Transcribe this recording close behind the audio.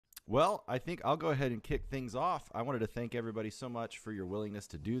Well, I think I'll go ahead and kick things off. I wanted to thank everybody so much for your willingness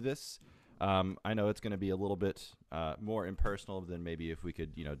to do this. I know it's going to be a little bit more impersonal than maybe if we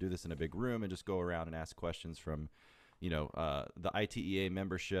could, do this in a big room and just go around and ask questions from, the ITEA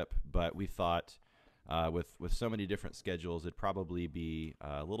membership. But we thought with so many different schedules, it'd probably be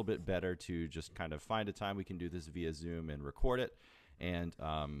a little bit better to just kind of find a time we can do this via Zoom and record it. And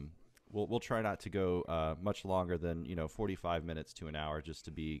we'll try not to go much longer than 45 minutes to an hour, just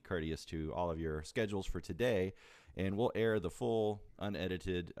to be courteous to all of your schedules for today. And we'll air the full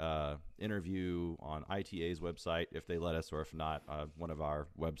unedited interview on ITA's website if they let us, or if not, one of our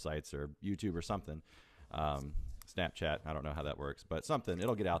websites or YouTube or something. Snapchat, I don't know how that works, but something,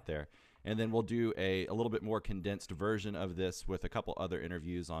 it'll get out there. And then we'll do a little bit more condensed version of this with a couple other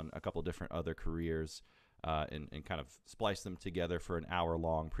interviews on a couple different other careers. And kind of splice them together for an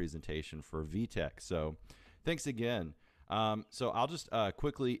hour-long presentation for VTEC. So thanks again. So I'll just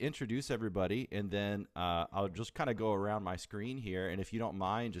quickly introduce everybody, and then I'll just kind of go around my screen here. And if you don't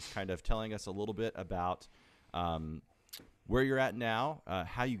mind, just kind of telling us a little bit about where you're at now,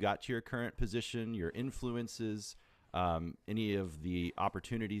 how you got to your current position, your influences, any of the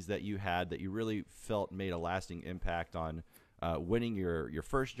opportunities that you had that you really felt made a lasting impact on winning your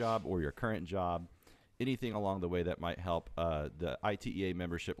first job or your current job. Anything along the way that might help the ITEA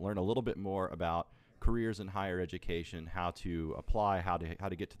membership learn a little bit more about careers in higher education, how to apply, how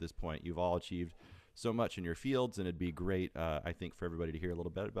to get to this point. You've all achieved so much in your fields, and it'd be great, I think, for everybody to hear a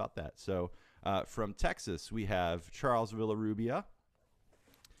little bit about that. So from Texas, we have Charles Villarrubia.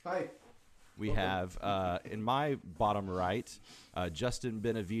 Hi. We have, in my bottom right, Justin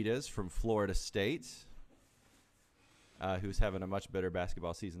Benavidez from Florida State. Who's having a much better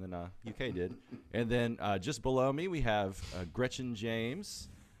basketball season than UK did. And then just below me, we have Gretchen James,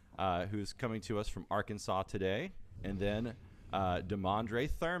 who's coming to us from Arkansas today. And then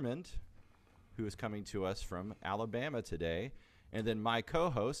Demondrae Thurman, who is coming to us from Alabama today. And then my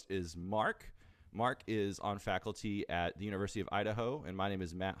co-host is Mark. Mark is on faculty at the University of Idaho, and my name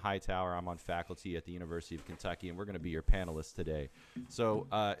is Matt Hightower. I'm on faculty at the University of Kentucky, and we're going to be your panelists today. So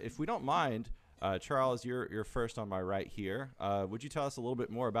if we don't mind, Charles, you're first on my right here. Would you tell us a little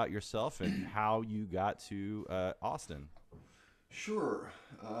bit more about yourself and how you got to Austin? Sure.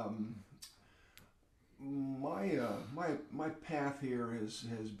 My path here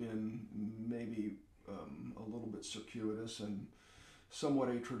has been maybe a little bit circuitous and somewhat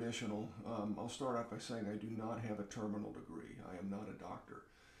atraditional. I'll start off by saying I do not have a terminal degree. I am not a doctor.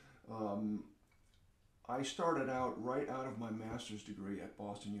 I started out right out of my master's degree at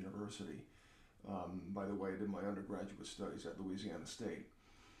Boston University. By the way, I did my undergraduate studies at Louisiana State.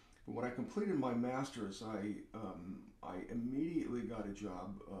 But when I completed my master's, I immediately got a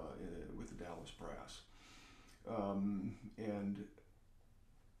job with the Dallas Brass. And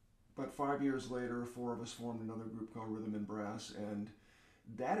about 5 years later, four of us formed another group called Rhythm and Brass, and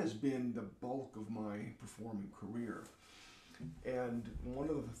that has been the bulk of my performing career. And one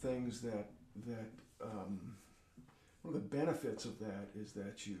of the things one of the benefits of that is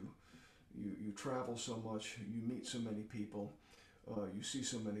that you travel so much, you meet so many people, you see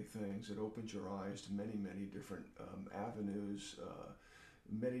so many things. It opens your eyes to many, many different avenues,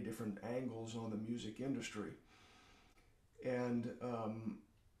 many different angles on the music industry. And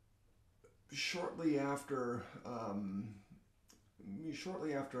shortly after I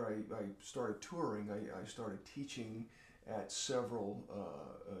started touring, I started teaching at several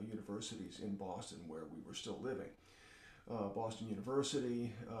universities in Boston where we were still living. Boston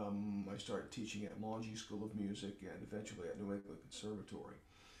University, I started teaching at Longy School of Music and eventually at New England Conservatory.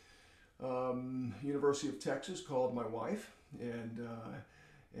 University of Texas called my wife and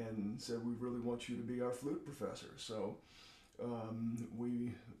said, we really want you to be our flute professor. So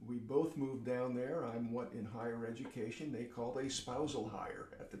we both moved down there. I'm what in higher education they called a spousal hire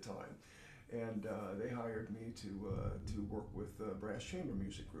at the time. And they hired me to work with brass chamber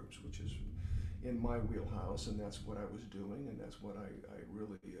music groups, which is in my wheelhouse, and that's what I was doing, and that's what I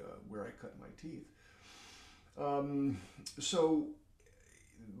really, where I cut my teeth. So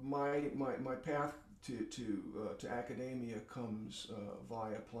my path to academia comes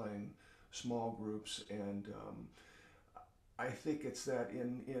via playing small groups, and I think it's that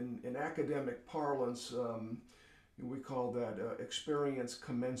in academic parlance, we call that experience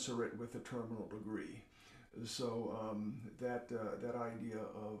commensurate with a terminal degree. So that idea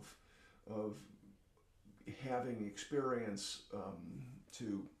of having experience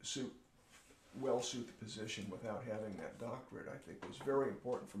to well suit the position without having that doctorate, I think was very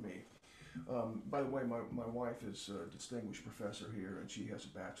important for me. By the way, my wife is a distinguished professor here, and she has a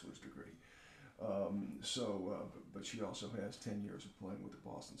bachelor's degree. But she also has 10 years of playing with the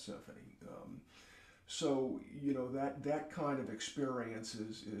Boston Symphony. So that kind of experience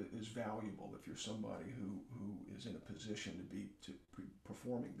is valuable if you're somebody who is in a position to be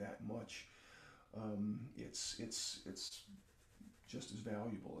performing that much. It's just as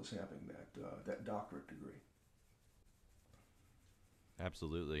valuable as having that doctorate degree.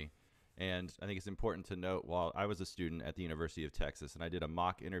 Absolutely. And I think it's important to note, while I was a student at the University of Texas, and I did a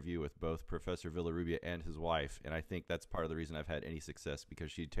mock interview with both Professor Villarrubia and his wife, and I think that's part of the reason I've had any success,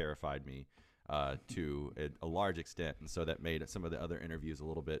 because she terrified me to a large extent, and so that made some of the other interviews a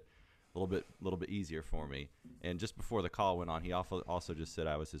little bit easier for me. And just before the call went on, he also just said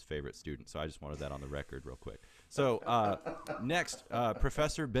I was his favorite student, so I just wanted that on the record real quick. So next,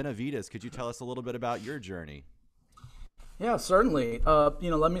 Professor Benavidez, could you tell us a little bit about your journey? Yeah, certainly.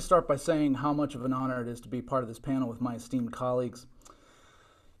 Let me start by saying how much of an honor it is to be part of this panel with my esteemed colleagues.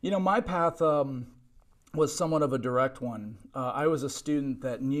 My path was somewhat of a direct one. I was a student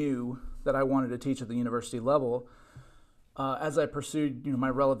that knew that I wanted to teach at the university level. As I pursued, my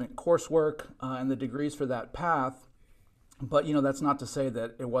relevant coursework and the degrees for that path, but that's not to say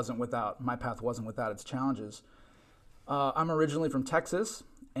that my path wasn't without its challenges. I'm originally from Texas.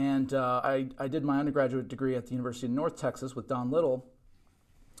 And I did my undergraduate degree at the University of North Texas with Don Little.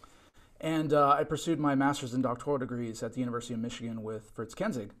 And I pursued my master's and doctoral degrees at the University of Michigan with Fritz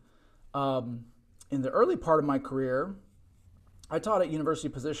Kenzig. In the early part of my career, I taught at university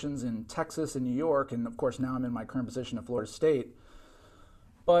positions in Texas and New York, and of course now I'm in my current position at Florida State.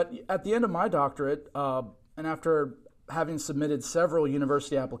 But at the end of my doctorate, and after having submitted several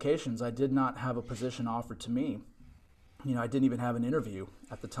university applications, I did not have a position offered to me. I didn't even have an interview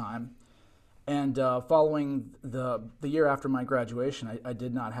at the time. And following the year after my graduation, I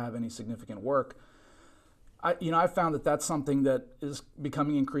did not have any significant work. I found that that's something that is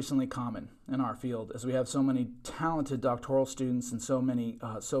becoming increasingly common in our field, as we have so many talented doctoral students and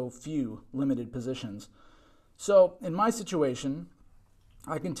so few limited positions. So in my situation,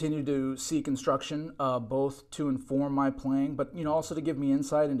 I continue to seek instruction, both to inform my playing, but also to give me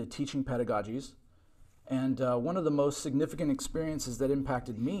insight into teaching pedagogies. And one of the most significant experiences that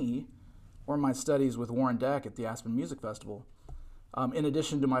impacted me were my studies with Warren Deck at the Aspen Music Festival. In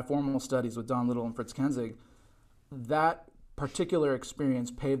addition to my formal studies with Don Little and Fritz Kenzig, that particular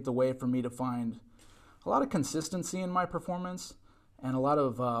experience paved the way for me to find a lot of consistency in my performance and a lot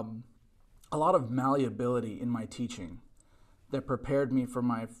of malleability in my teaching that prepared me for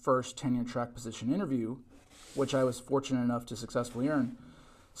my first tenure track position interview, which I was fortunate enough to successfully earn.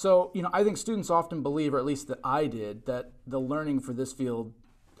 So, I think students often believe, or at least that I did, that the learning for this field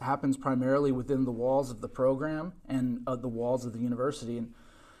happens primarily within the walls of the program and the walls of the university. And,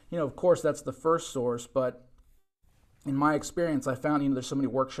 of course, that's the first source, but in my experience, I found, there's so many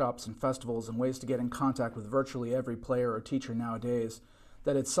workshops and festivals and ways to get in contact with virtually every player or teacher nowadays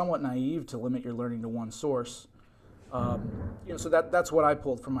that it's somewhat naive to limit your learning to one source. So that's what I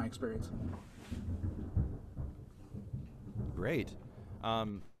pulled from my experience. Great.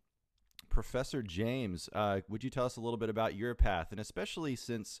 Professor James, would you tell us a little bit about your path, and especially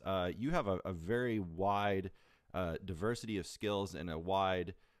since you have a very wide diversity of skills and a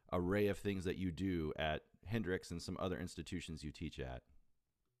wide array of things that you do at Hendrix and some other institutions you teach at?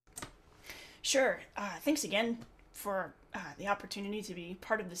 Sure. Thanks again for the opportunity to be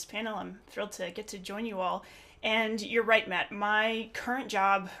part of this panel. I'm thrilled to get to join you all. And you're right, Matt. My current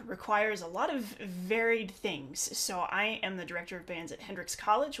job requires a lot of varied things. So I am the director of bands at Hendrix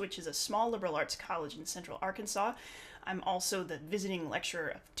College, which is a small liberal arts college in central Arkansas. I'm also the visiting lecturer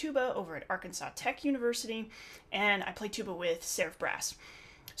of tuba over at Arkansas Tech University, and I play tuba with Seraph Brass.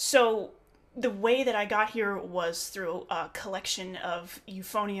 So the way that I got here was through a collection of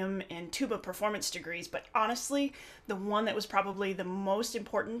euphonium and tuba performance degrees, but honestly, the one that was probably the most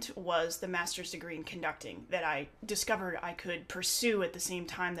important was the master's degree in conducting that I discovered I could pursue at the same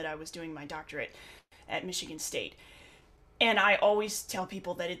time that I was doing my doctorate at Michigan State. And I always tell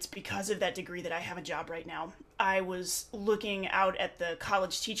people that it's because of that degree that I have a job right now. I was looking out at the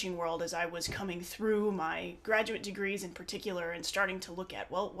college teaching world as I was coming through my graduate degrees in particular and starting to look at,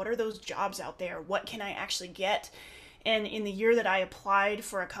 well, what are those jobs out there? What can I actually get? And in the year that I applied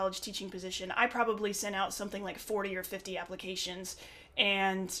for a college teaching position, I probably sent out something like 40 or 50 applications,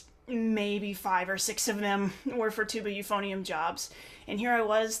 and maybe 5 or 6 of them were for tuba-euphonium jobs. And here I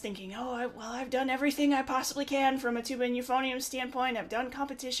was thinking, I've done everything I possibly can from a tuba and euphonium standpoint. I've done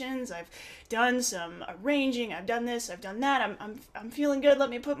competitions, I've done some arranging, I've done this, I've done that. I'm feeling good. Let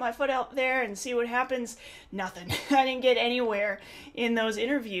me put my foot out there and see what happens. Nothing. I didn't get anywhere in those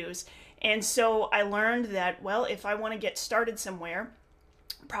interviews. And so I learned that, well, if I want to get started somewhere,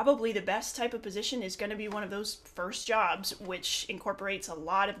 probably the best type of position is going to be one of those first jobs, which incorporates a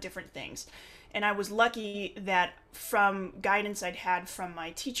lot of different things. And I was lucky that from guidance I'd had from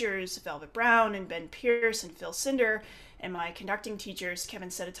my teachers, Velvet Brown and Ben Pierce and Phil Cinder, and my conducting teachers, Kevin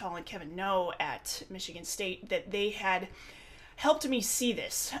Sedetall and Kevin No at Michigan State, that they had helped me see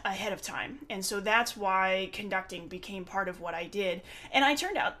this ahead of time. And so that's why conducting became part of what I did. And it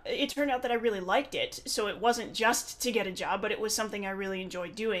turned out that I really liked it. So it wasn't just to get a job, but it was something I really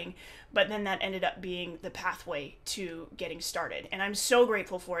enjoyed doing. But then that ended up being the pathway to getting started. And I'm so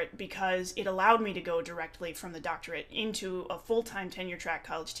grateful for it because it allowed me to go directly from the doctorate into a full-time tenure track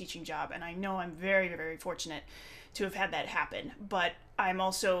college teaching job. And I know I'm very, very fortunate to have had that happen. But I'm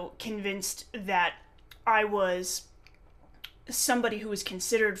also convinced that I was somebody who was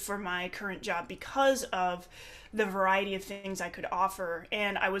considered for my current job because of the variety of things I could offer.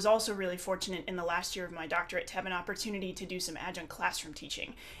 And I was also really fortunate in the last year of my doctorate to have an opportunity to do some adjunct classroom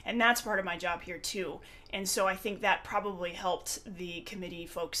teaching. And that's part of my job here too. And so I think that probably helped the committee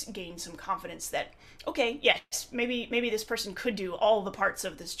folks gain some confidence that, okay, yes, maybe this person could do all the parts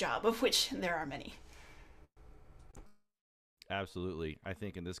of this job, of which there are many. Absolutely. I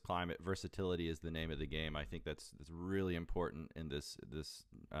think in this climate, versatility is the name of the game. I think that's really important in this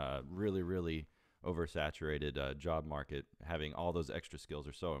really, really oversaturated job market. Having all those extra skills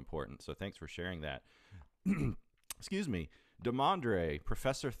are so important. So thanks for sharing that. Excuse me. Demondrae,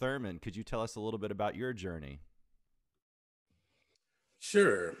 Professor Thurman, could you tell us a little bit about your journey?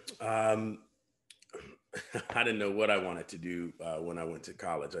 Sure. I didn't know what I wanted to do when I went to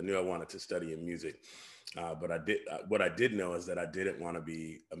college. I knew I wanted to study in music. But what I did know is that I didn't want to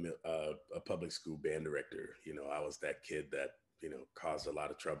be a public school band director. You know, I was that kid that, you know, caused a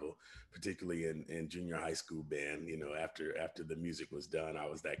lot of trouble, particularly in junior high school band. You know, after the music was done, I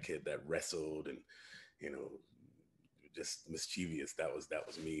was that kid that wrestled and, you know, just mischievous. That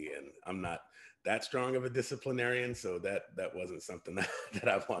was me. And I'm not that strong of a disciplinarian. So that wasn't something that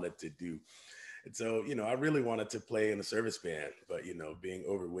I wanted to do. And so, you know, I really wanted to play in a service band, but, you know, being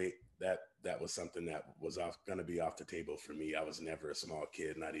overweight, that was something that was going to be off the table for me. I was never a small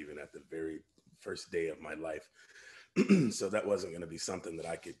kid, not even at the very first day of my life. So that wasn't going to be something that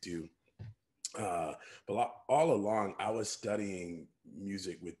I could do. But all along, I was studying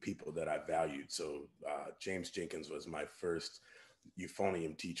music with people that I valued. So James Jenkins was my first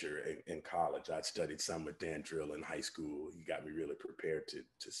euphonium teacher in college. I'd studied some with Dan Drill in high school. He got me really prepared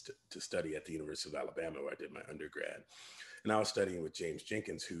to study at the University of Alabama, where I did my undergrad. And I was studying with James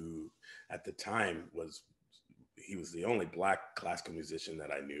Jenkins, who at the time was the only Black classical musician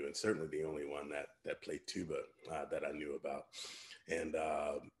that I knew, and certainly the only one that played tuba that I knew about. And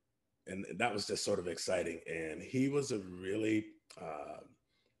that was just sort of exciting. And he was a really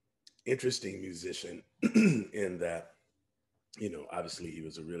interesting musician in that, you know, obviously he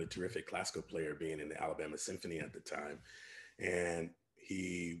was a really terrific classical player, being in the Alabama Symphony at the time. And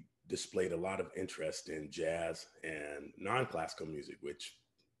he displayed a lot of interest in jazz and non-classical music, which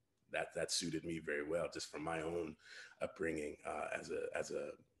that suited me very well, just from my own upbringing as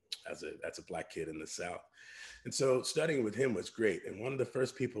a Black kid in the South. And so studying with him was great. And one of the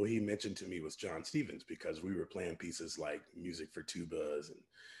first people he mentioned to me was John Stevens, because we were playing pieces like Music for Tubas and,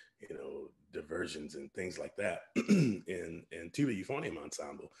 you know, diversions and things like that in Tuba-Euphonium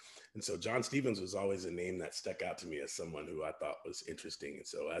Ensemble. And so John Stevens was always a name that stuck out to me as someone who I thought was interesting. And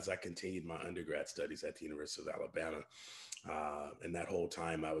so as I continued my undergrad studies at the University of Alabama, and that whole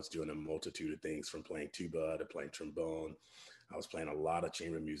time I was doing a multitude of things, from playing tuba to playing trombone. I was playing a lot of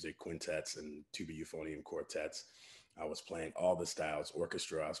chamber music, quintets and tuba-euphonium quartets. I was playing all the styles,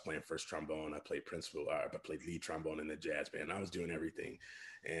 orchestra. I was playing first trombone. I played lead trombone in the jazz band. I was doing everything.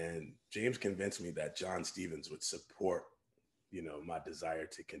 And James convinced me that John Stevens would support, you know, my desire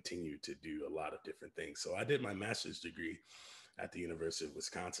to continue to do a lot of different things. So I did my master's degree at the University of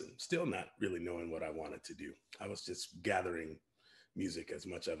Wisconsin, still not really knowing what I wanted to do. I was just gathering music, as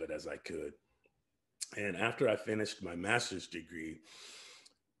much of it as I could. And after I finished my master's degree,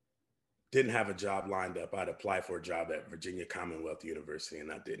 didn't have a job lined up. I'd applied for a job at Virginia Commonwealth University,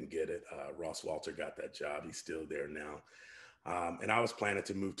 and I didn't get it. Ross Walter got that job. He's still there now. And I was planning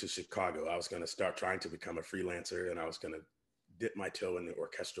to move to Chicago. I was going to start trying to become a freelancer, and I was going to dip my toe in the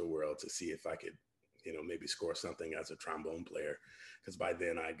orchestral world to see if I could, you know, maybe score something as a trombone player. Because by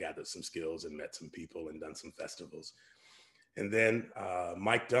then I gathered some skills and met some people and done some festivals. And then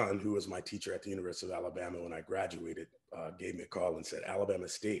Mike Dunn, who was my teacher at the University of Alabama when I graduated, gave me a call and said, Alabama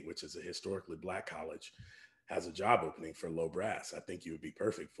State, which is a historically Black college, has a job opening for low brass. I think you would be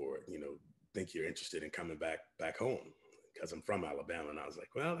perfect for it. You know, think you're interested in coming back home, because I'm from Alabama. And I was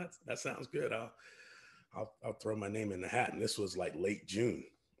like, well, that sounds good. I'll throw my name in the hat. And this was like late June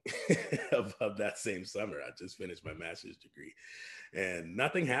of that same summer. I just finished my master's degree, and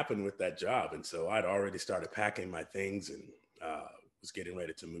nothing happened with that job. And so I'd already started packing my things and was getting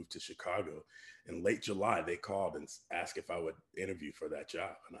ready to move to Chicago. In late July, they called and asked if I would interview for that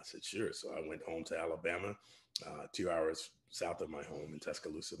job. And I said, sure. So I went home to Alabama, 2 hours south of my home in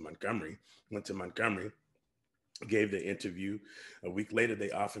Tuscaloosa, Montgomery. Went to Montgomery, gave the interview. A week later,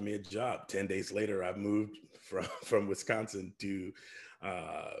 they offered me a job. 10 days later, I moved from Wisconsin to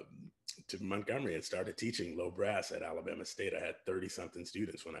Montgomery and started teaching low brass at Alabama State. I had 30 something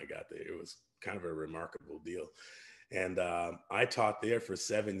students when I got there. It was kind of a remarkable deal. And I taught there for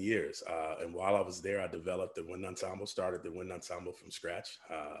 7 years. And while I was there, I developed the wind ensemble, started the wind ensemble from scratch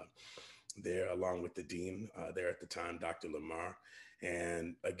there, along with the dean there at the time, Dr. Lamar.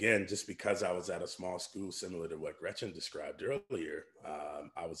 And again, just because I was at a small school, similar to what Gretchen described earlier,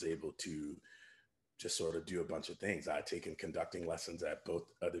 I was able to just sort of do a bunch of things. I had taken conducting lessons at both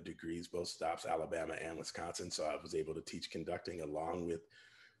other degrees, both stops, Alabama and Wisconsin. So I was able to teach conducting along with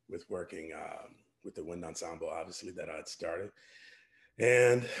working with the wind ensemble, obviously, that I'd started.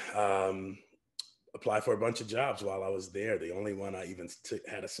 And applied for a bunch of jobs while I was there. The only one I even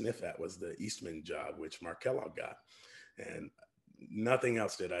had a sniff at was the Eastman job, which Mark Kellogg got. And nothing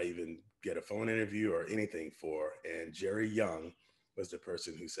else did I even get a phone interview or anything for. And Jerry Young was the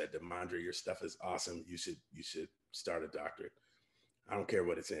person who said, Demondrae, your stuff is awesome. You should start a doctorate. I don't care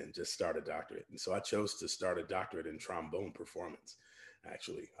what it's in, just start a doctorate. And so I chose to start a doctorate in trombone performance.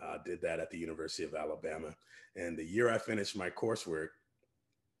 Actually, did that at the University of Alabama. And the year I finished my coursework,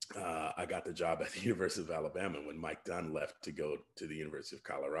 I got the job at the University of Alabama when Mike Dunn left to go to the University of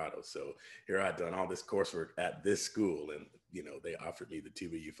Colorado. So here I'd done all this coursework at this school, and they offered me the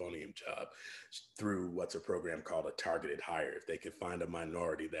tuba-euphonium job through what's a program called a targeted hire. If they could find a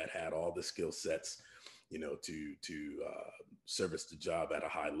minority that had all the skill sets, to service the job at a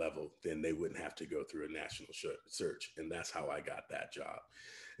high level, then they wouldn't have to go through a national search. And that's how I got that job.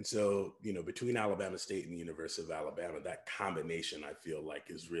 And so, between Alabama State and the University of Alabama, that combination, I feel like,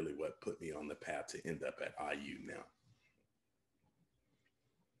 is really what put me on the path to end up at IU now.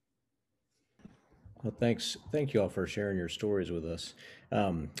 Well, thanks. Thank you all for sharing your stories with us.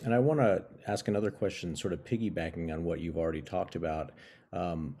 And I want to ask another question, sort of piggybacking on what you've already talked about.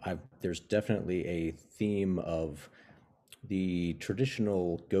 There's definitely a theme of the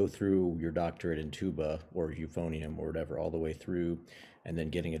traditional go through your doctorate in tuba or euphonium or whatever all the way through and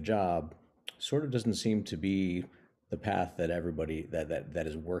then getting a job sort of doesn't seem to be the path that everybody that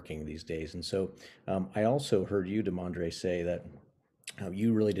is working these days. And so I also heard you, Demondrae, say that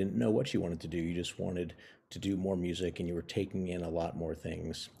you really didn't know what you wanted to do. You just wanted to do more music and you were taking in a lot more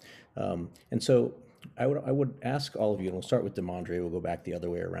things. And so I would ask all of you, and we'll start with Demondrae, we'll go back the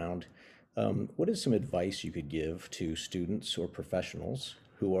other way around. What is some advice you could give to students or professionals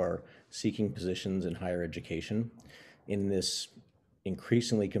who are seeking positions in higher education in this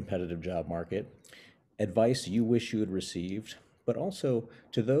increasingly competitive job market? Advice you wish you had received, but also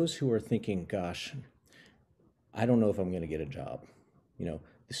to those who are thinking, gosh, I don't know if I'm going to get a job. The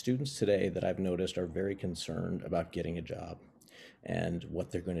students today that I've noticed are very concerned about getting a job and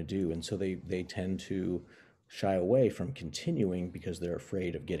what they're going to do. And so they tend to shy away from continuing because they're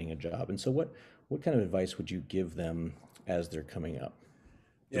afraid of getting a job. And so what kind of advice would you give them as they're coming up?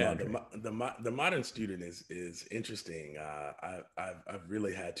 Yeah, the modern student is interesting. I've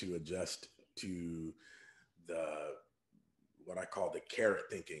really had to adjust to what I call the carrot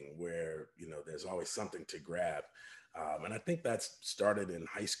thinking, where there's always something to grab, and I think that's started in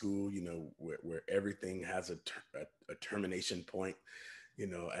high school. Where everything has a termination point.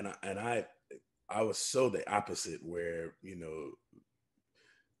 And I was so the opposite, where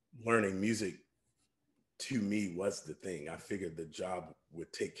learning music to me was the thing. I figured the job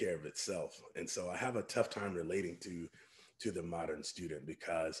would take care of itself. And so I have a tough time relating to the modern student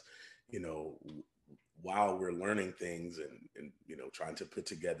because, while we're learning things and trying to put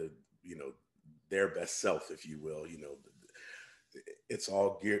together, their best self, if you will, it's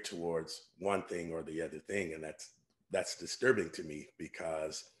all geared towards one thing or the other thing. And that's disturbing to me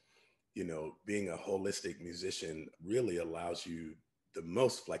because, being a holistic musician really allows you the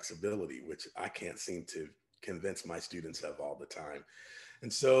most flexibility, which I can't seem to convince my students of all the time.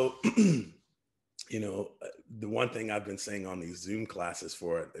 And so, the one thing I've been saying on these Zoom classes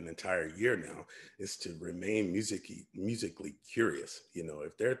for an entire year now is to remain musically curious.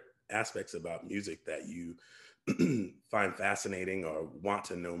 If there are aspects about music that you find fascinating or want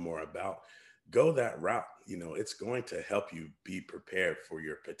to know more about, go that route. It's going to help you be prepared for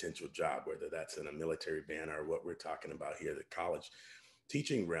your potential job, whether that's in a military band or what we're talking about here, the college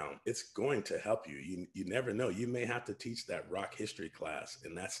teaching realm, it's going to help you. You never know. You may have to teach that rock history class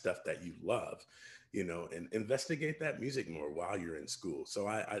and that stuff that you love, and investigate that music more while you're in school. So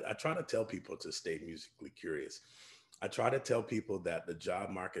I try to tell people to stay musically curious. I try to tell people that the job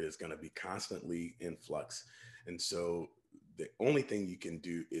market is going to be constantly in flux. And so the only thing you can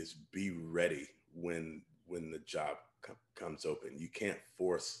do is be ready when the job comes open. You can't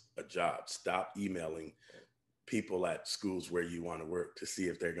force a job. Stop emailing people at schools where you want to work to see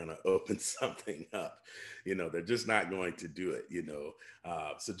if they're going to open something up. They're just not going to do it.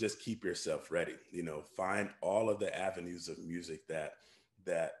 So just keep yourself ready. Find all of the avenues of music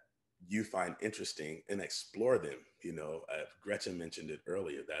that you find interesting and explore them. Gretchen mentioned it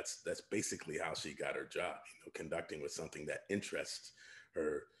earlier. That's basically how she got her job. Conducting was something that interests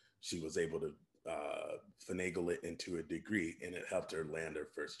her. She was able to finagle it into a degree, and it helped her land her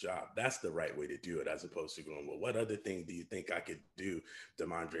first job. That's the right way to do it, as opposed to going, well, what other thing do you think I could do,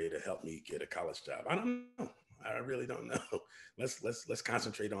 Demondrae, to help me get a college job? I don't know. I really don't know. Let's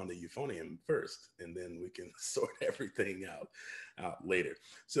concentrate on the euphonium first, and then we can sort everything out later.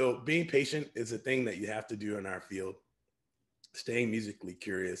 So being patient is a thing that you have to do in our field. Staying musically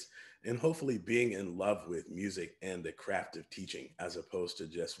curious, and hopefully being in love with music and the craft of teaching, as opposed to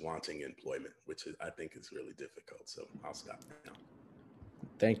just wanting employment, which I think is really difficult. So I'll stop now.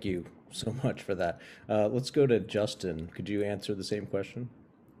 Thank you so much for that. Let's go to Justin. Could you answer the same question?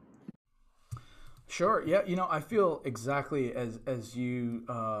 Sure. Yeah. I feel exactly as you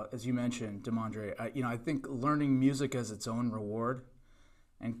mentioned, Demondrae. I think learning music as its own reward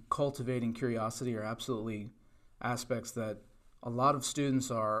and cultivating curiosity are absolutely aspects that a lot of students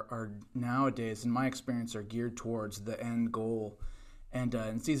are nowadays, in my experience, are geared towards the end goal, and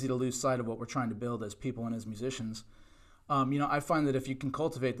it's easy to lose sight of what we're trying to build as people and as musicians. I find that if you can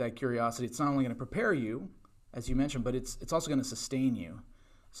cultivate that curiosity, it's not only going to prepare you, as you mentioned, but it's also going to sustain you.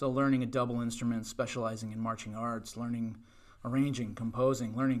 So learning a double instrument, specializing in marching arts, learning arranging,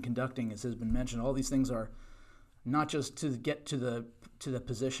 composing, learning conducting, as has been mentioned, all these things are not just to get to the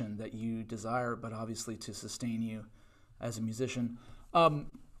position that you desire, but obviously to sustain you as a musician.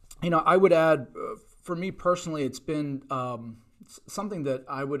 I would add, for me personally, it's been something that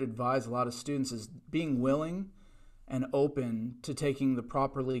I would advise a lot of students is being willing and open to taking the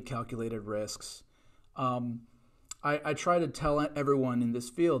properly calculated risks. I try to tell everyone in this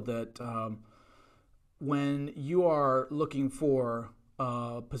field that when you are looking for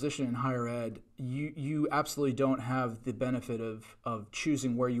a position in higher ed, you absolutely don't have the benefit of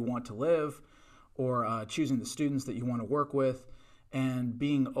choosing where you want to live, or choosing the students that you want to work with, and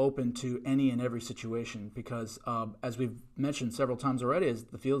being open to any and every situation. Because as we've mentioned several times already, as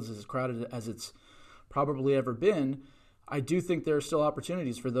the field is as crowded as it's probably ever been, I do think there are still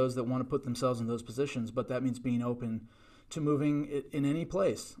opportunities for those that want to put themselves in those positions, but that means being open to moving in any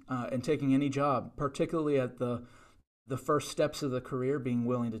place and taking any job, particularly at the first steps of the career, being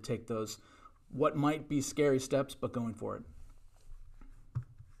willing to take those, what might be scary steps, but going for it.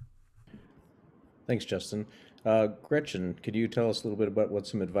 Thanks, Justin. Gretchen, could you tell us a little bit about what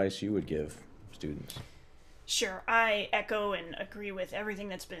some advice you would give students? Sure. I echo and agree with everything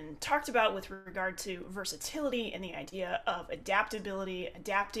that's been talked about with regard to versatility and the idea of adaptability,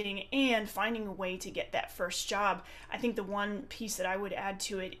 adapting, and finding a way to get that first job. I think the one piece that I would add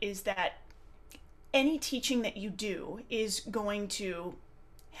to it is that any teaching that you do is going to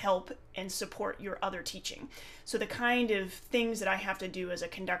help and support your other teaching. So the kind of things that I have to do as a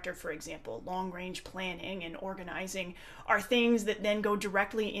conductor, for example, long-range planning and organizing, are things that then go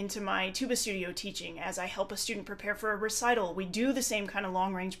directly into my tuba studio teaching. As I help a student prepare for a recital, we do the same kind of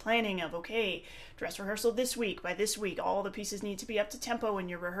long-range planning of, okay, dress rehearsal this week, by this week, all the pieces need to be up to tempo and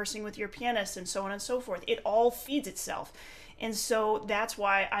you're rehearsing with your pianist, and so on and so forth. It all feeds itself. And so that's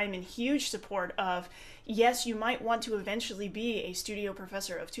why I'm in huge support of, yes, you might want to eventually be a studio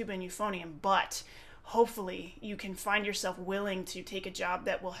professor of tuba and euphonium, but hopefully you can find yourself willing to take a job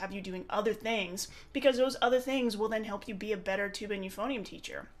that will have you doing other things, because those other things will then help you be a better tuba and euphonium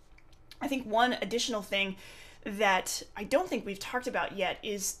teacher. I think one additional thing that I don't think we've talked about yet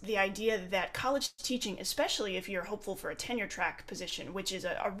is the idea that college teaching, especially if you're hopeful for a tenure track position, which is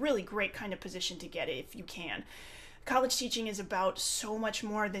a really great kind of position to get if you can, college teaching is about so much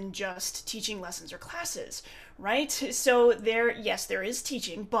more than just teaching lessons or classes, right? So there is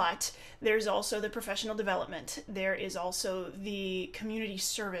teaching, but there's also the professional development. There is also the community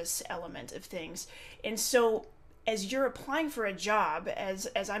service element of things. And so as you're applying for a job,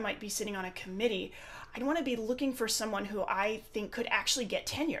 as I might be sitting on a committee, I'd want to be looking for someone who I think could actually get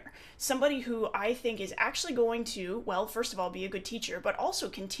tenure. Somebody who I think is actually going to, well, first of all, be a good teacher, but also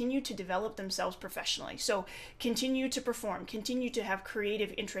continue to develop themselves professionally. So continue to perform, continue to have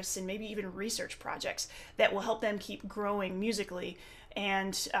creative interests, and maybe even research projects that will help them keep growing musically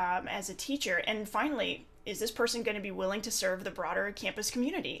and as a teacher. And finally, is this person going to be willing to serve the broader campus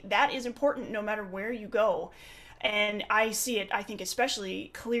community? That is important no matter where you go. And I see it, I think, especially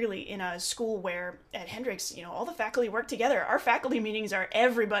clearly in a school where at Hendrix, all the faculty work together. Our faculty meetings are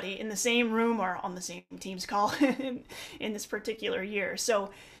everybody in the same room or on the same Teams call in this particular year. So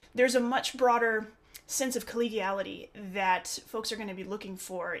there's a much broader sense of collegiality that folks are going to be looking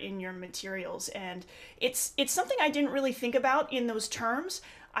for in your materials. And it's something I didn't really think about in those terms.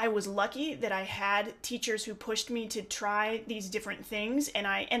 I was lucky that I had teachers who pushed me to try these different things, and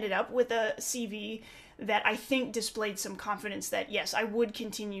I ended up with a CV that I think displayed some confidence that, yes, I would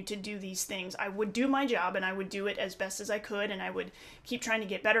continue to do these things. I would do my job, and I would do it as best as I could, and I would keep trying to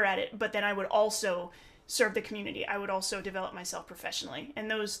get better at it, but then I would also serve the community. I would also develop myself professionally. And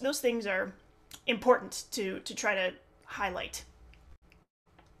those things are important to try to highlight.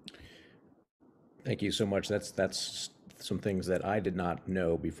 Thank you so much. That's some things that I did not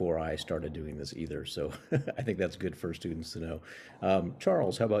know before I started doing this either. So I think that's good for students to know.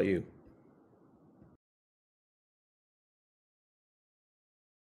 Charles, how about you?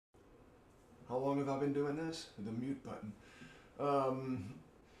 How long have I been doing this? The mute button.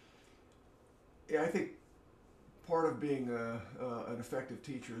 Yeah, I think part of being an effective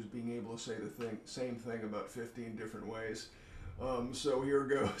teacher is being able to say the same thing about 15 different ways. So here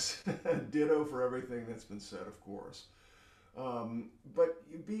goes. Ditto for everything that's been said, of course. But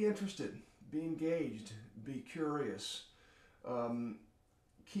be interested, be engaged, be curious.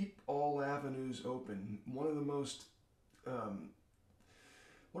 Keep all avenues open. One of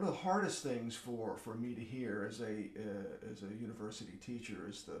the hardest things for me to hear as a university teacher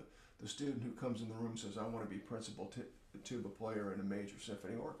is the student who comes in the room and says, I want to be principal tuba player in a major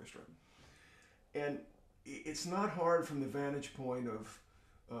symphony orchestra. And it's not hard from the vantage point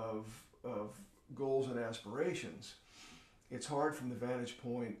of goals and aspirations. It's hard from the vantage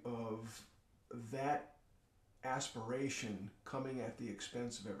point of that aspiration coming at the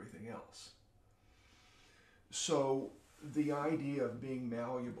expense of everything else. So the idea of being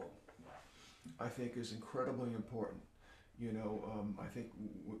malleable, I think, is incredibly important. I think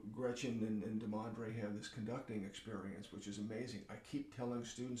Gretchen and Demondrae have this conducting experience, which is amazing. I keep telling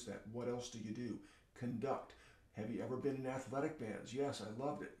students that. What else do you do? Conduct. Have you ever been in athletic bands? Yes, I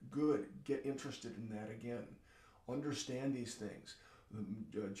loved it. Good. Get interested in that again. Understand these things.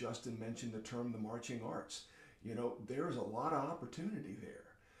 Justin mentioned the term the marching arts. There's a lot of opportunity there.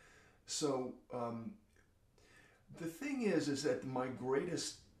 So the thing is that my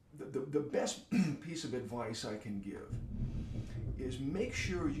greatest, the best piece of advice I can give is make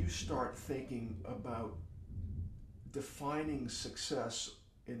sure you start thinking about defining success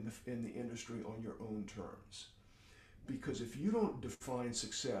in the industry on your own terms. Because if you don't define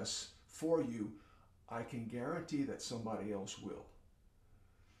success for you, I can guarantee that somebody else will.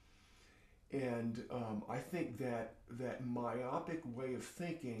 And I think that myopic way of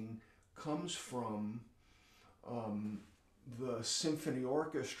thinking comes from the symphony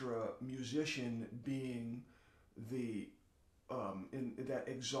orchestra musician being in that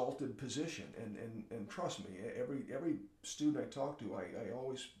exalted position. And trust me, every student I talk to, I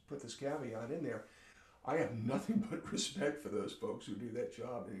always put this caveat in there. I have nothing but respect for those folks who do that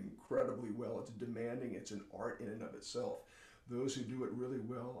job incredibly well. It's demanding. It's an art in and of itself. Those who do it really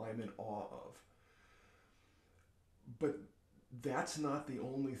well, I'm in awe of. But that's not the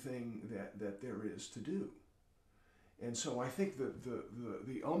only thing that there is to do. And so I think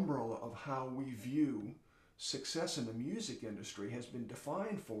the umbrella of how we view success in the music industry has been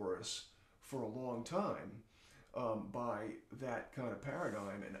defined for us for a long time by that kind of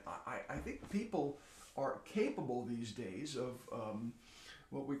paradigm. And I think people are capable these days of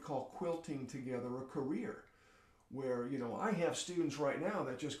what we call quilting together a career, where I have students right now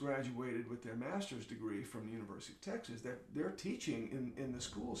that just graduated with their master's degree from the University of Texas. They're teaching in the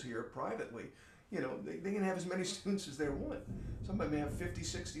schools here privately. They can have as many students as they want. Somebody may have 50,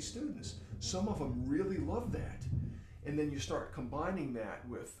 60 students. Some of them really love that. And then you start combining that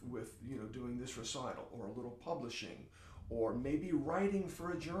with doing this recital or a little publishing or maybe writing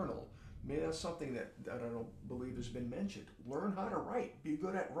for a journal. Maybe that's something that I don't believe has been mentioned. Learn how to write. Be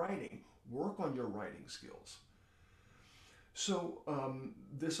good at writing. Work on your writing skills. So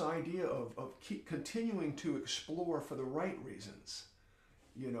this idea of keep continuing to explore for the right reasons,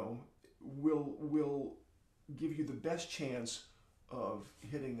 will give you the best chance of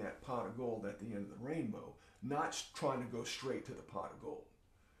hitting that pot of gold at the end of the rainbow, not trying to go straight to the pot of gold.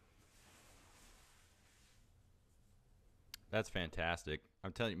 That's fantastic.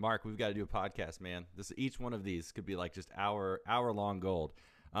 I'm telling you, Mark, we've got to do a podcast, man. Each one of these could be like just hour long gold.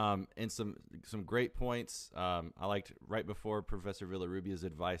 And some great points. I liked right before Professor Villarrubia's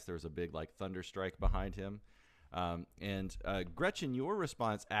advice, there was a big like thunder strike behind him. And Gretchen, your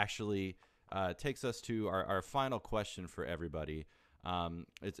response actually takes us to our final question for everybody.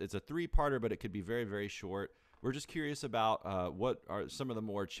 It's a three-parter, but it could be very, very short. We're just curious about what are some of the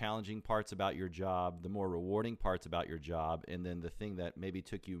more challenging parts about your job, the more rewarding parts about your job, and then the thing that maybe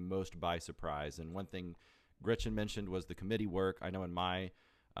took you most by surprise. And one thing Gretchen mentioned was the committee work. I know in my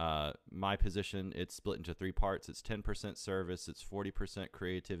position, it's split into three parts. It's 10% service, it's 40%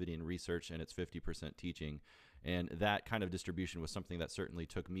 creativity and research, and it's 50% teaching. And that kind of distribution was something that certainly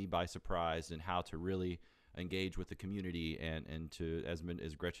took me by surprise, and how to really engage with the community and to, as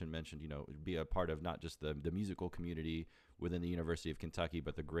Gretchen mentioned, be a part of not just the musical community within the University of Kentucky,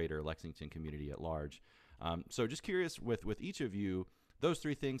 but the greater Lexington community at large. So just curious with each of you, those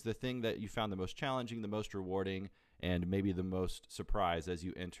three things, the thing that you found the most challenging, the most rewarding, and maybe the most surprise as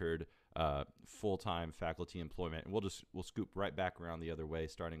you entered full-time faculty employment. And we'll scoop right back around the other way,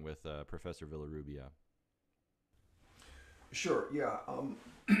 starting with Professor Villarrubia. Sure, yeah.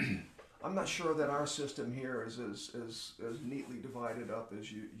 I'm not sure that our system here is as neatly divided up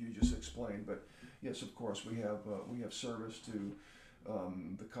as you just explained, but yes, of course, we have service to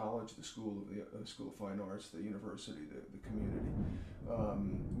the college, the school of Fine Arts, the university, the community.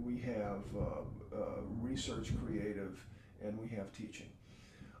 We have research, creative, and we have teaching.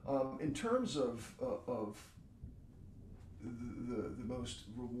 In terms of the most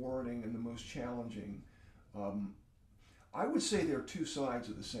rewarding and the most challenging, I would say there are two sides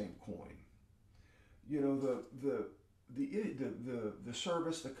of the same coin. The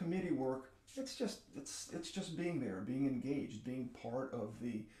service, the committee work, it's just being there, being engaged, being part of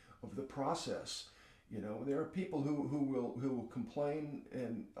the process. There are people who will complain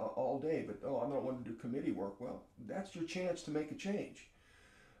and all day, but I'm not wanting to do committee work. Well, that's your chance to make a change.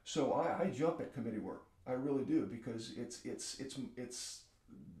 So I jump at committee work. I really do, because it's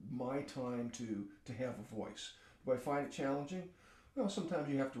my time to have a voice. Do I find it challenging? Well, sometimes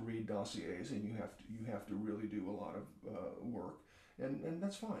you have to read dossiers, and you have to really do a lot of work, and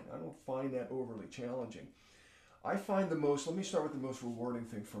that's fine. I don't find that overly challenging. I find let me start with the most rewarding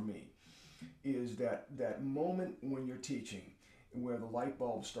thing for me, is that moment when you're teaching, where the light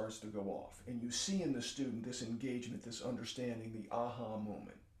bulb starts to go off, and you see in the student this engagement, this understanding, the aha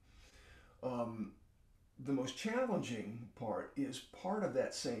moment. The most challenging part is part of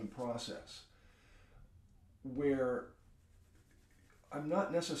that same process, where I'm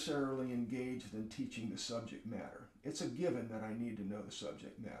not necessarily engaged in teaching the subject matter. It's a given that I need to know the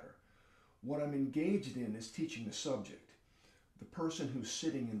subject matter. What I'm engaged in is teaching the subject, the person who's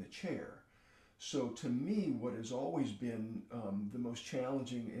sitting in the chair. So to me, what has always been the most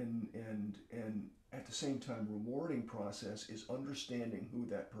challenging and at the same time rewarding process is understanding who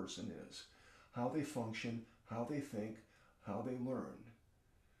that person is, how they function, how they think, how they learn.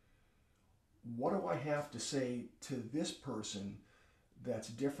 What do I have to say to this person that's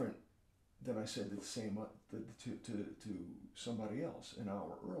different than I said the same to somebody else an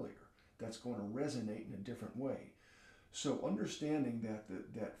hour earlier? That's going to resonate in a different way. So understanding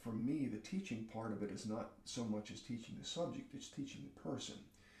that for me, the teaching part of it is not so much as teaching the subject; it's teaching the person,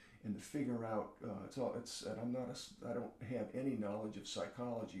 and to figure out. I don't have any knowledge of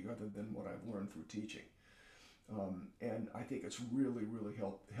psychology other than what I've learned through teaching. And I think it's really, really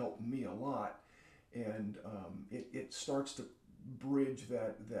helped me a lot, and it starts to bridge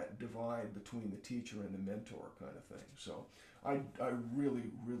that divide between the teacher and the mentor kind of thing. So I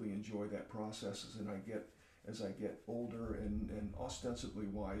really, really enjoy that process, as I get older and ostensibly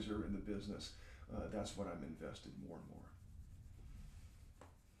wiser in the business. That's what I'm invested more and more.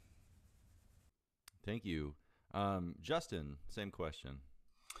 Thank you. Justin, same question.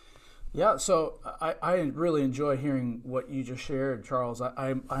 Yeah, so I really enjoy hearing what you just shared, Charles.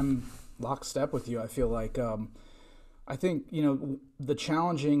 I'm lockstep with you. I feel like I think the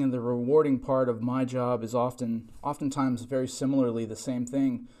challenging and the rewarding part of my job is oftentimes very similarly the same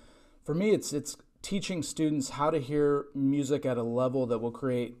thing. For me, it's teaching students how to hear music at a level that will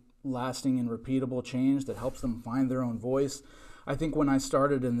create lasting and repeatable change that helps them find their own voice. I think when I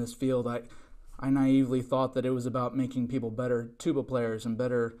started in this field, I naively thought that it was about making people better tuba players and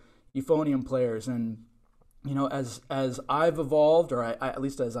better euphonium players, and as I've evolved, or at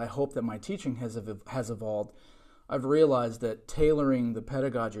least as I hope that my teaching has evolved, I've realized that tailoring the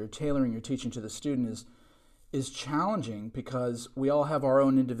pedagogy or tailoring your teaching to the student is challenging because we all have our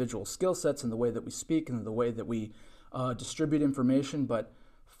own individual skill sets in the way that we speak and the way that we distribute information, but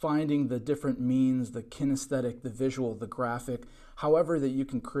finding the different means, the kinesthetic, the visual, the graphic, however that you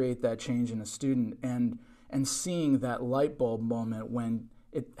can create that change in a student, and seeing that light bulb moment when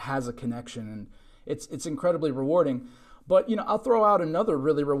it has a connection, and it's incredibly rewarding. But I'll throw out another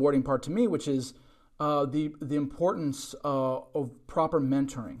really rewarding part to me, which is the importance of proper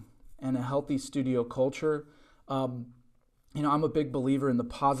mentoring and a healthy studio culture. I'm a big believer in the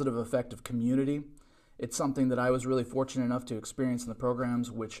positive effect of community. It's something that I was really fortunate enough to experience in the programs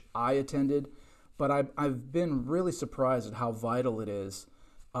which I attended, but I've been really surprised at how vital it is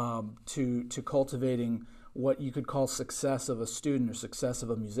to cultivating what you could call success of a student or success of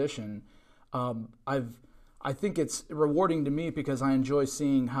a musician. I think it's rewarding to me because I enjoy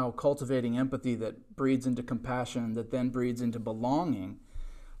seeing how cultivating empathy that breeds into compassion, that then breeds into belonging,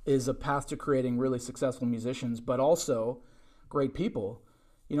 is a path to creating really successful musicians, but also great people.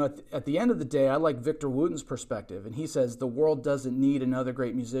 At the end of the day, I like Victor Wooten's perspective, and he says the world doesn't need another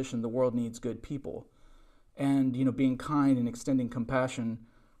great musician, the world needs good people. And, being kind and extending compassion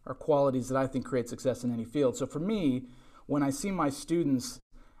are qualities that I think create success in any field. So for me, when I see my students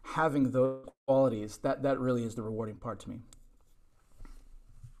having those qualities, that really is the rewarding part to me.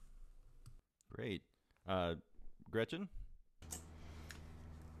 Great. Gretchen?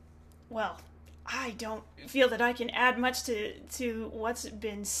 Well, I don't feel that I can add much to what's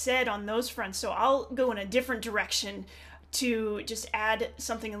been said on those fronts, so I'll go in a different direction to just add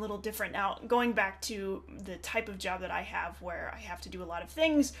something a little different. Now, going back to the type of job that I have, where I have to do a lot of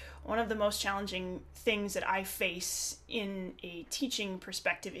things, one of the most challenging things that I face in a teaching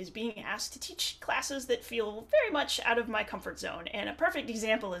perspective is being asked to teach classes that feel very much out of my comfort zone. And a perfect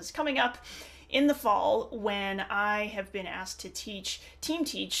example is coming up in the fall when I have been asked to team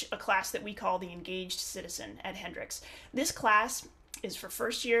teach a class that we call the Engaged Citizen at Hendrix. This class is for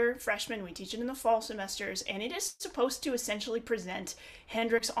first year freshmen. We teach it in the fall semesters, and it is supposed to essentially present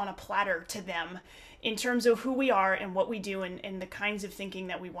Hendrix on a platter to them in terms of who we are and what we do and the kinds of thinking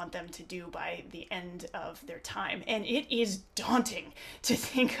that we want them to do by the end of their time. And it is daunting to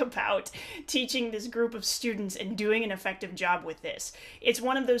think about teaching this group of students and doing an effective job with this. It's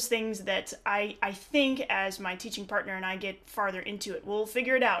one of those things that I think as my teaching partner and I get farther into it, we'll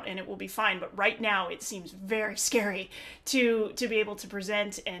figure it out and it will be fine. But right now it seems very scary to be able to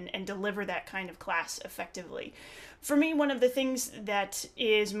present and deliver that kind of class effectively. For me, one of the things that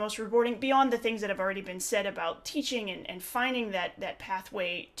is most rewarding, beyond the things that have already been said about teaching and finding that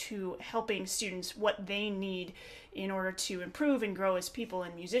pathway to helping students what they need in order to improve and grow as people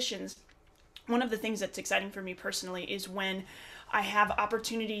and musicians, one of the things that's exciting for me personally is when I have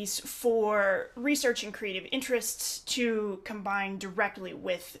opportunities for research and creative interests to combine directly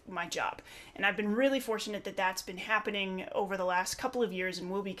with my job. And I've been really fortunate that that's been happening over the last couple of years and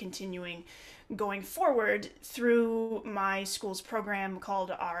will be continuing going forward through my school's program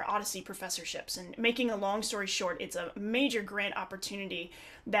called our Odyssey Professorships. And making a long story short, it's a major grant opportunity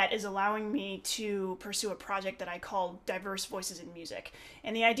that is allowing me to pursue a project that I call Diverse Voices in Music.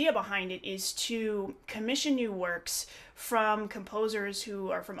 And the idea behind it is to commission new works from composers who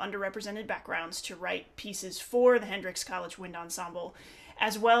are from underrepresented backgrounds to write pieces for the Hendrix College Wind Ensemble,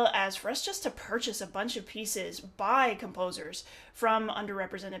 as well as for us just to purchase a bunch of pieces by composers from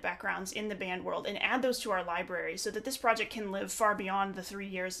underrepresented backgrounds in the band world and add those to our library so that this project can live far beyond the 3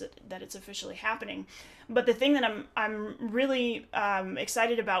 years that it's officially happening. But the thing that I'm really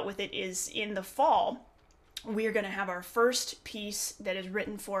excited about with it is in the fall, we are going to have our first piece that is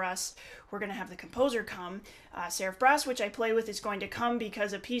written for us. We're going to have the composer come. Seraph Brass, which I play with, is going to come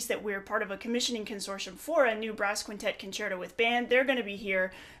because a piece that we're part of a commissioning consortium for, a new brass quintet concerto with band, they're going to be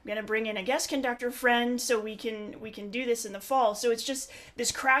here. I'm going to bring in a guest conductor friend so we can do this in the fall. So it's just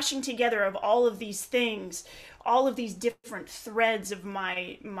this crashing together of all of these things, all of these different threads of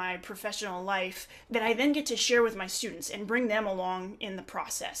my professional life that I then get to share with my students and bring them along in the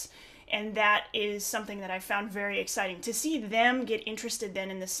process. And that is something that I found very exciting, to see them get interested then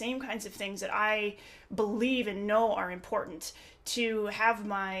in the same kinds of things that I believe and know are important. To have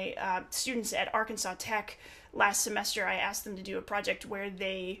my students at Arkansas Tech last semester, I asked them to do a project where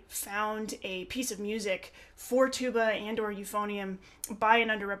they found a piece of music for tuba and or euphonium by an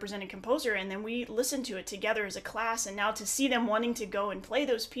underrepresented composer, and then we listened to it together as a class. And now to see them wanting to go and play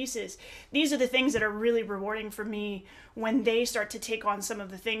those pieces, these are the things that are really rewarding for me when they start to take on some of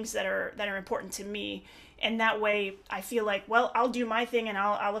the things that are important to me. And that way I feel like, well, I'll do my thing and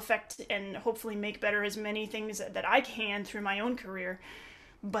I'll affect and hopefully make better as many things that I can through my own career.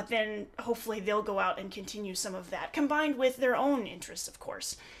 but then hopefully they'll go out and continue some of that, combined with their own interests, of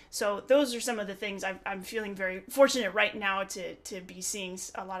course. So those are some of the things I'm feeling very fortunate right now to be seeing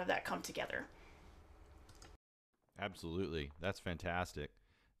a lot of that come together. Absolutely. That's fantastic.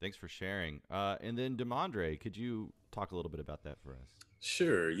 Thanks for sharing. And then Demondrae, could you talk a little bit about that for us?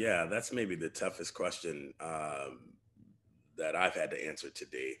 Sure. Yeah, that's maybe the toughest question that I've had to answer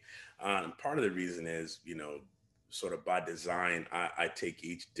today. Part of the reason is, sort of by design, I take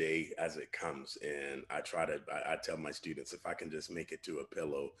each day as it comes, and I tell my students, if I can just make it to a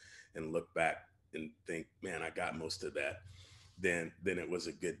pillow and look back and think, man, I got most of that, then it was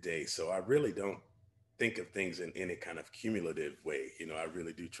a good day. So I really don't think of things in any kind of cumulative way. I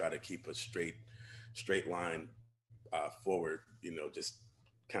really do try to keep a straight line forward, just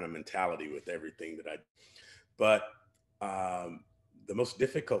kind of mentality with everything that I. But the most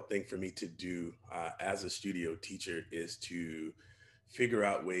difficult thing for me to do as a studio teacher is to figure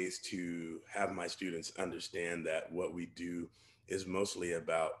out ways to have my students understand that what we do is mostly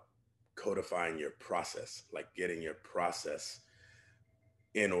about codifying your process, like getting your process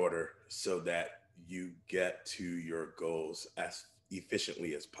in order so that you get to your goals as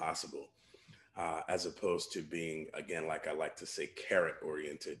efficiently as possible, as opposed to being, again, like I like to say, carrot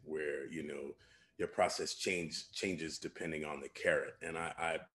oriented, where your process changes depending on the carrot. And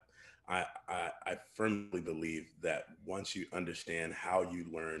I firmly believe that once you understand how you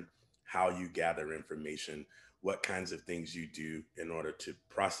learn, how you gather information, what kinds of things you do in order to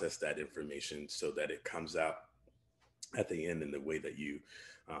process that information so that it comes out at the end in the way that you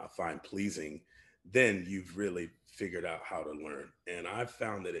find pleasing, then you've really figured out how to learn. And I've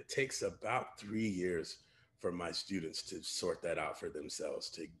found that it takes about 3 years for my students to sort that out for themselves,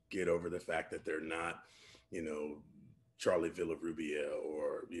 to get over the fact that they're not, Charlie Villarrubia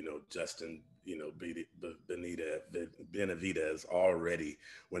or, Justin, Benavidez already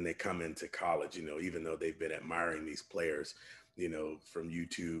when they come into college, even though they've been admiring these players, from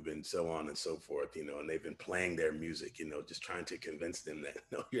YouTube and so on and so forth, and they've been playing their music, just trying to convince them that,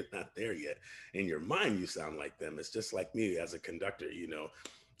 no, you're not there yet. In your mind, you sound like them. It's just like me as a conductor,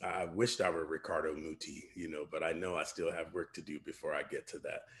 I wished I were Ricardo Muti, but I know I still have work to do before I get to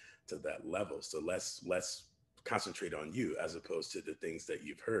that level. So let's concentrate on you as opposed to the things that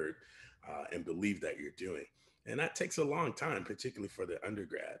you've heard and believe that you're doing. And that takes a long time, particularly for the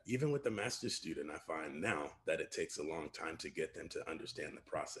undergrad. Even with the master's student, I find now that it takes a long time to get them to understand the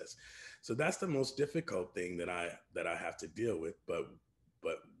process. So that's the most difficult thing that I have to deal with.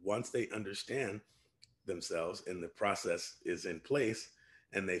 But once they understand themselves and the process is in place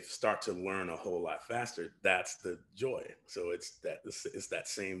and they start to learn a whole lot faster, that's the joy. So it's that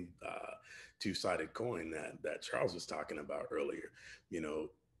same two-sided coin that Charles was talking about earlier.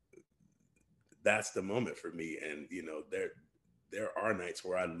 That's the moment for me. And, there are nights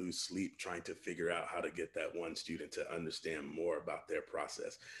where I lose sleep trying to figure out how to get that one student to understand more about their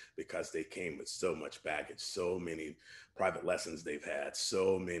process, because they came with so much baggage, so many private lessons they've had,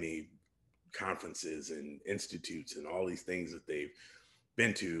 so many conferences and institutes and all these things that they've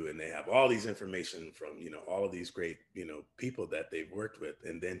been to, and they have all these information from, all of these great, people that they've worked with,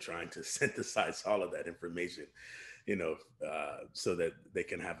 and then trying to synthesize all of that information, so that they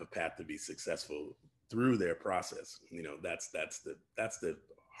can have a path to be successful through their process. That's the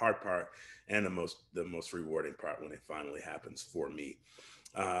hard part and the most rewarding part when it finally happens for me.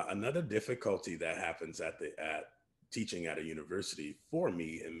 Another difficulty that happens at teaching at a university for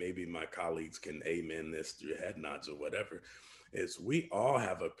me, and maybe my colleagues can amen this through head nods or whatever, is we all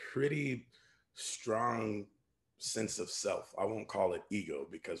have a pretty strong sense of self. I won't call it ego,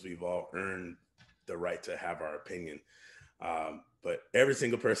 because we've all earned the right to have our opinion. But every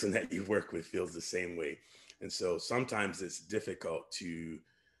single person that you work with feels the same way. And so sometimes it's difficult to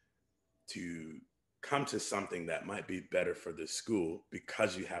come to something that might be better for the school,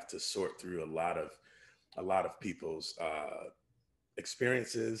 because you have to sort through a lot of people's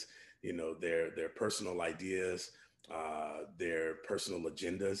experiences, their personal ideas, their personal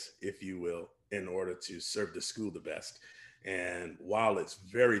agendas, if you will, in order to serve the school the best. And while it's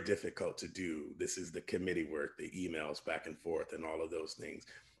very difficult to do, this is the committee work, the emails back and forth and all of those things,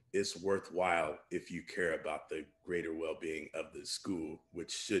 it's worthwhile if you care about the greater well-being of the school,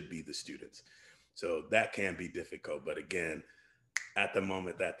 which should be the students. So that can be difficult, but again, at the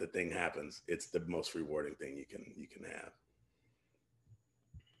moment that the thing happens, it's the most rewarding thing you can have.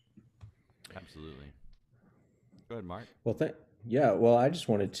 Absolutely. Go ahead, Mark. Well, I just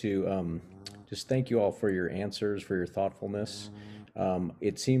wanted to just thank you all for your answers, for your thoughtfulness.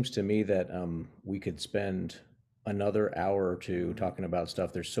 It seems to me that we could spend another hour or two talking about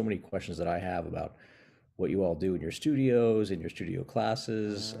stuff. There's so many questions that I have about what you all do in your studios, in your studio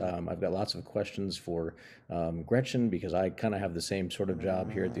classes. I've got lots of questions for Gretchen, because I kind of have the same sort of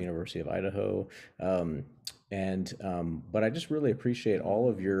job here at the University of Idaho. But I just really appreciate all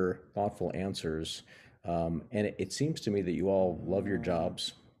of your thoughtful answers. And it seems to me that you all love your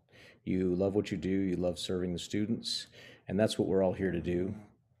jobs. You love what you do. You love serving the students, and that's what we're all here to do.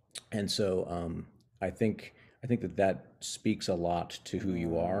 And so I think that speaks a lot to who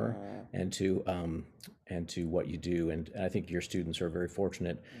you are, and to what you do. And I think your students are very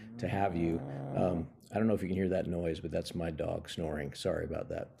fortunate to have you. I don't know if you can hear that noise, but that's my dog snoring. Sorry about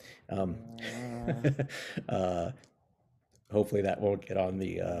that. Hopefully that won't get on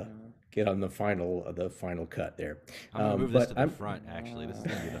the final cut there. I'm gonna move this to the front. Actually, this is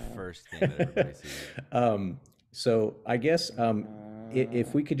gonna be the first thing that everybody sees. So I guess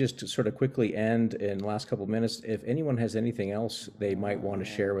if we could just sort of quickly end in the last couple of minutes, if anyone has anything else they might want to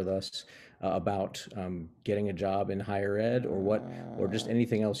share with us about getting a job in higher ed, or just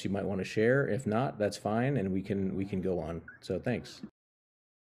anything else you might want to share. If not, that's fine, and we can go on. So thanks.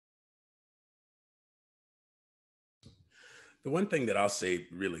 The one thing that I'll say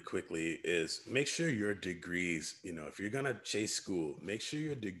really quickly is make sure your degrees, if you're going to chase school, make sure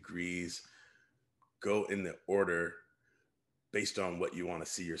your degrees go in the order based on what you want to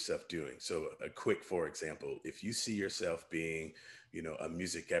see yourself doing. So a quick, for example, if you see yourself being, a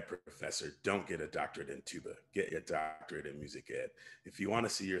music ed professor, don't get a doctorate in tuba, get your doctorate in music ed. If you want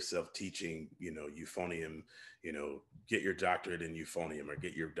to see yourself teaching, euphonium, get your doctorate in euphonium, or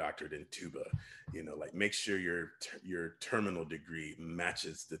get your doctorate in tuba. Make sure your terminal degree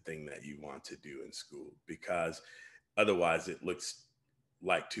matches the thing that you want to do in school, because otherwise it looks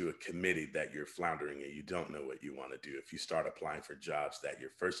like to a committee that you're floundering and you don't know what you want to do if you start applying for jobs that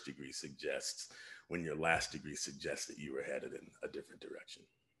your first degree suggests when your last degree suggests that you were headed in a different direction.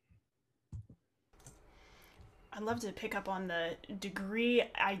 I'd love to pick up on the degree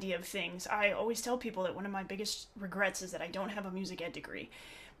idea of things. I always tell people that one of my biggest regrets is that I don't have a music ed degree,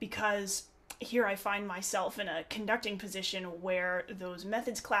 because here I find myself in a conducting position where those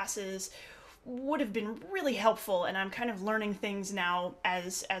methods classes would have been really helpful, and I'm kind of learning things now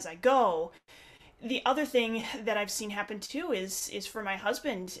as I go. The other thing that I've seen happen too is for my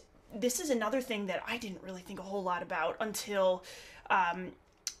husband. This is another thing that I didn't really think a whole lot about until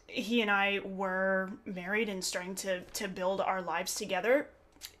he and I were married and starting to build our lives together.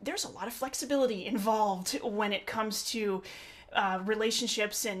 There's a lot of flexibility involved when it comes to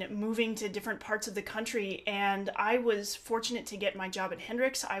relationships and moving to different parts of the country. And I was fortunate to get my job at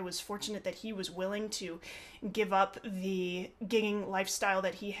Hendrix. I was fortunate that he was willing to give up the gigging lifestyle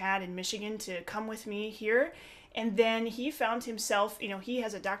that he had in Michigan to come with me here. And then he found himself, he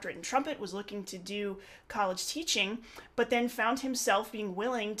has a doctorate in trumpet, was looking to do college teaching, but then found himself being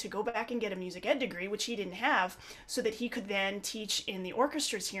willing to go back and get a music ed degree, which he didn't have, so that he could then teach in the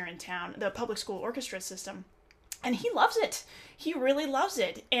orchestras here in town, the public school orchestra system. And he loves it. He really loves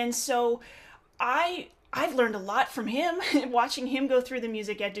it. And so I've learned a lot from him, watching him go through the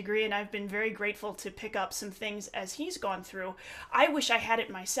music ed degree, and I've been very grateful to pick up some things as he's gone through. I wish I had it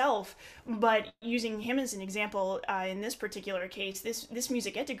myself, but using him as an example, in this particular case, this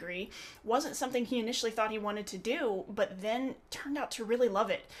music ed degree wasn't something he initially thought he wanted to do, but then turned out to really love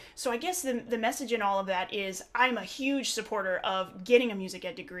it. So I guess the message in all of that is I'm a huge supporter of getting a music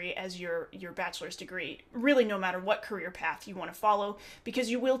ed degree as your bachelor's degree, really no matter what career path you want to follow, because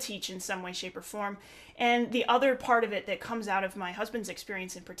you will teach in some way, shape, or form. And the other part of it that comes out of my husband's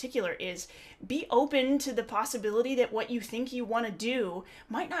experience in particular is be open to the possibility that what you think you want to do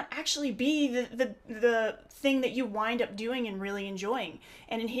might not actually be the thing that you wind up doing and really enjoying.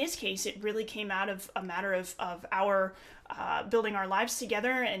 And in his case, it really came out of a matter of our building our lives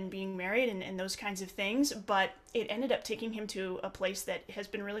together and being married and those kinds of things. But it ended up taking him to a place that has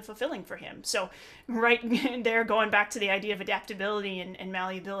been really fulfilling for him. So right there, going back to the idea of adaptability and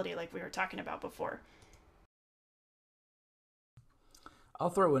malleability like we were talking about before. I'll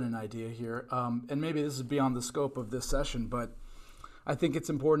throw in an idea here, and maybe this is beyond the scope of this session, but I think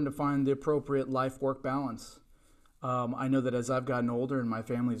it's important to find the appropriate life-work balance. I know that as I've gotten older and my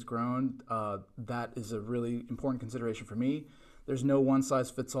family's grown, that is a really important consideration for me. There's no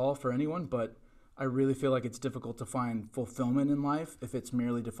one-size-fits-all for anyone, but I really feel like it's difficult to find fulfillment in life if it's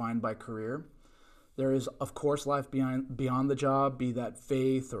merely defined by career. There is, of course, life beyond the job, be that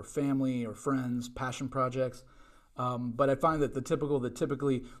faith or family or friends, passion projects. But I find that the people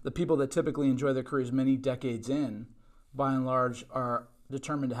that typically enjoy their careers many decades in, by and large, are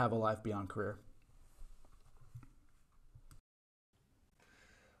determined to have a life beyond career.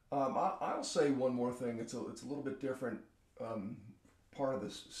 I'll say one more thing. It's a little bit different part of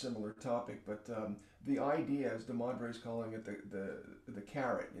this similar topic, but the idea, as Demondrae is calling it, the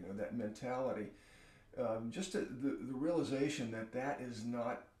carrot, that mentality, just the realization that that is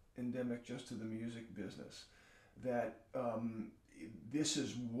not endemic just to the music business, that this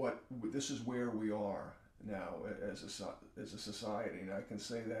is where we are now as a society, and I can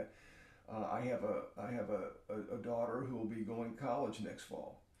say that I have a daughter who will be going to college next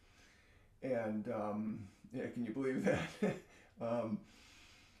fall, and yeah, can you believe that?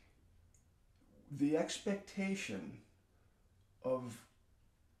 The expectation of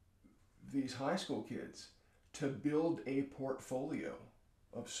these high school kids to build a portfolio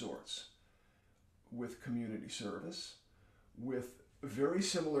of sorts with community service, with very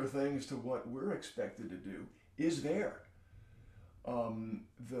similar things to what we're expected to do, is there.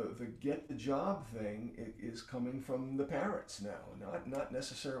 The get the job thing is coming from the parents now, not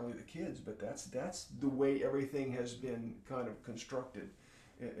necessarily the kids, but that's the way everything has been kind of constructed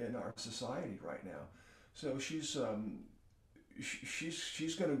in our society right now. So she's going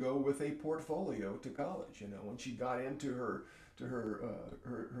to go with a portfolio to college. When she got into her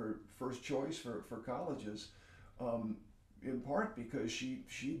first choice for colleges, in part because she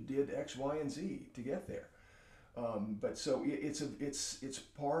did X, Y, and Z to get there. But so it's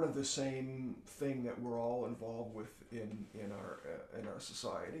part of the same thing that we're all involved with in our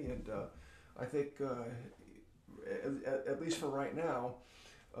society, and I think at least for right now,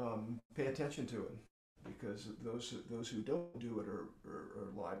 pay attention to it, because those who don't do it are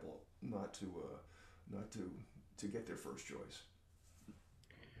liable not to get their first choice.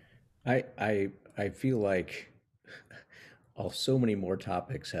 I feel like so many more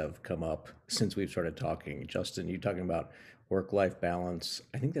topics have come up since we've started talking. Justin, you talking about work-life balance.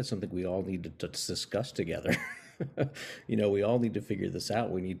 I think that's something we all need to discuss together. We all need to figure this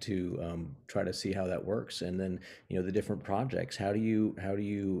out. We need to try to see how that works, and then the different projects. How do you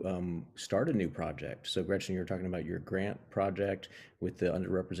start a new project? So Gretchen, you're talking about your grant project with the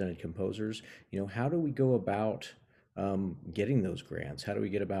underrepresented composers. How do we go about getting those grants? How do we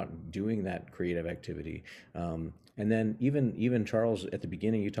get about doing that creative activity? And then even Charles, at the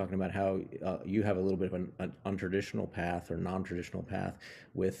beginning, you talking about how you have a little bit of an untraditional path or non-traditional path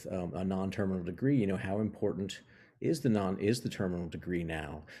with a non-terminal degree. How important is the terminal degree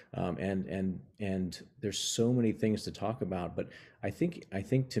now? And there's so many things to talk about, but I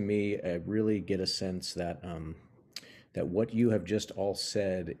think to me, I really get a sense that that what you have just all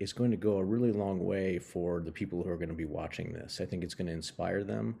said is going to go a really long way for the people who are going to be watching this. I think it's going to inspire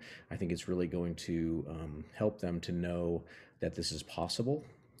them. I think it's really going to help them to know that this is possible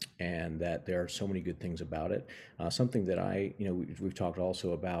and that there are so many good things about it. Something that we've talked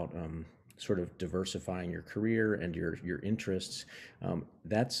also about sort of diversifying your career and your interests.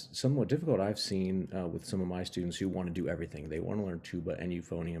 That's somewhat difficult. I've seen with some of my students who want to do everything. They want to learn tuba and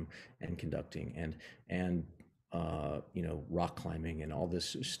euphonium and conducting and rock climbing and all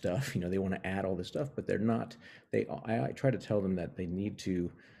this stuff. They want to add all this stuff, but they're not. I try to tell them that they need to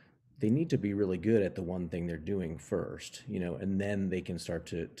be really good at the one thing they're doing first, and then they can start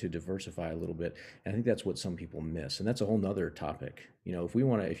to diversify a little bit. And I think that's what some people miss, and that's a whole nother topic. If you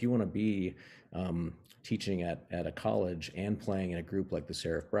want to be teaching at a college and playing in a group like the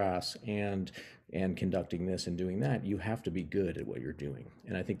Seraph Brass and conducting this and doing that, you have to be good at what you're doing.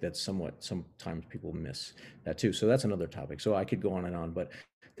 And I think that's sometimes people miss that too. So that's another topic. So I could go on, but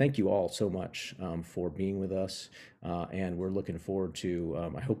thank you all so much for being with us. And we're looking forward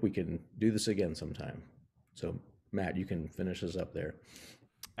to, I hope we can do this again sometime. So Matt, you can finish us up there.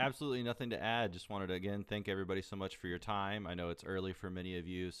 Absolutely nothing to add. Just wanted to again thank everybody so much for your time. I know it's early for many of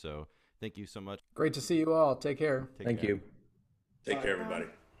you, so thank you so much. Great to see you all. Take care. Thank you. Take care, everybody.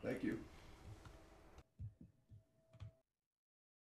 Thank you.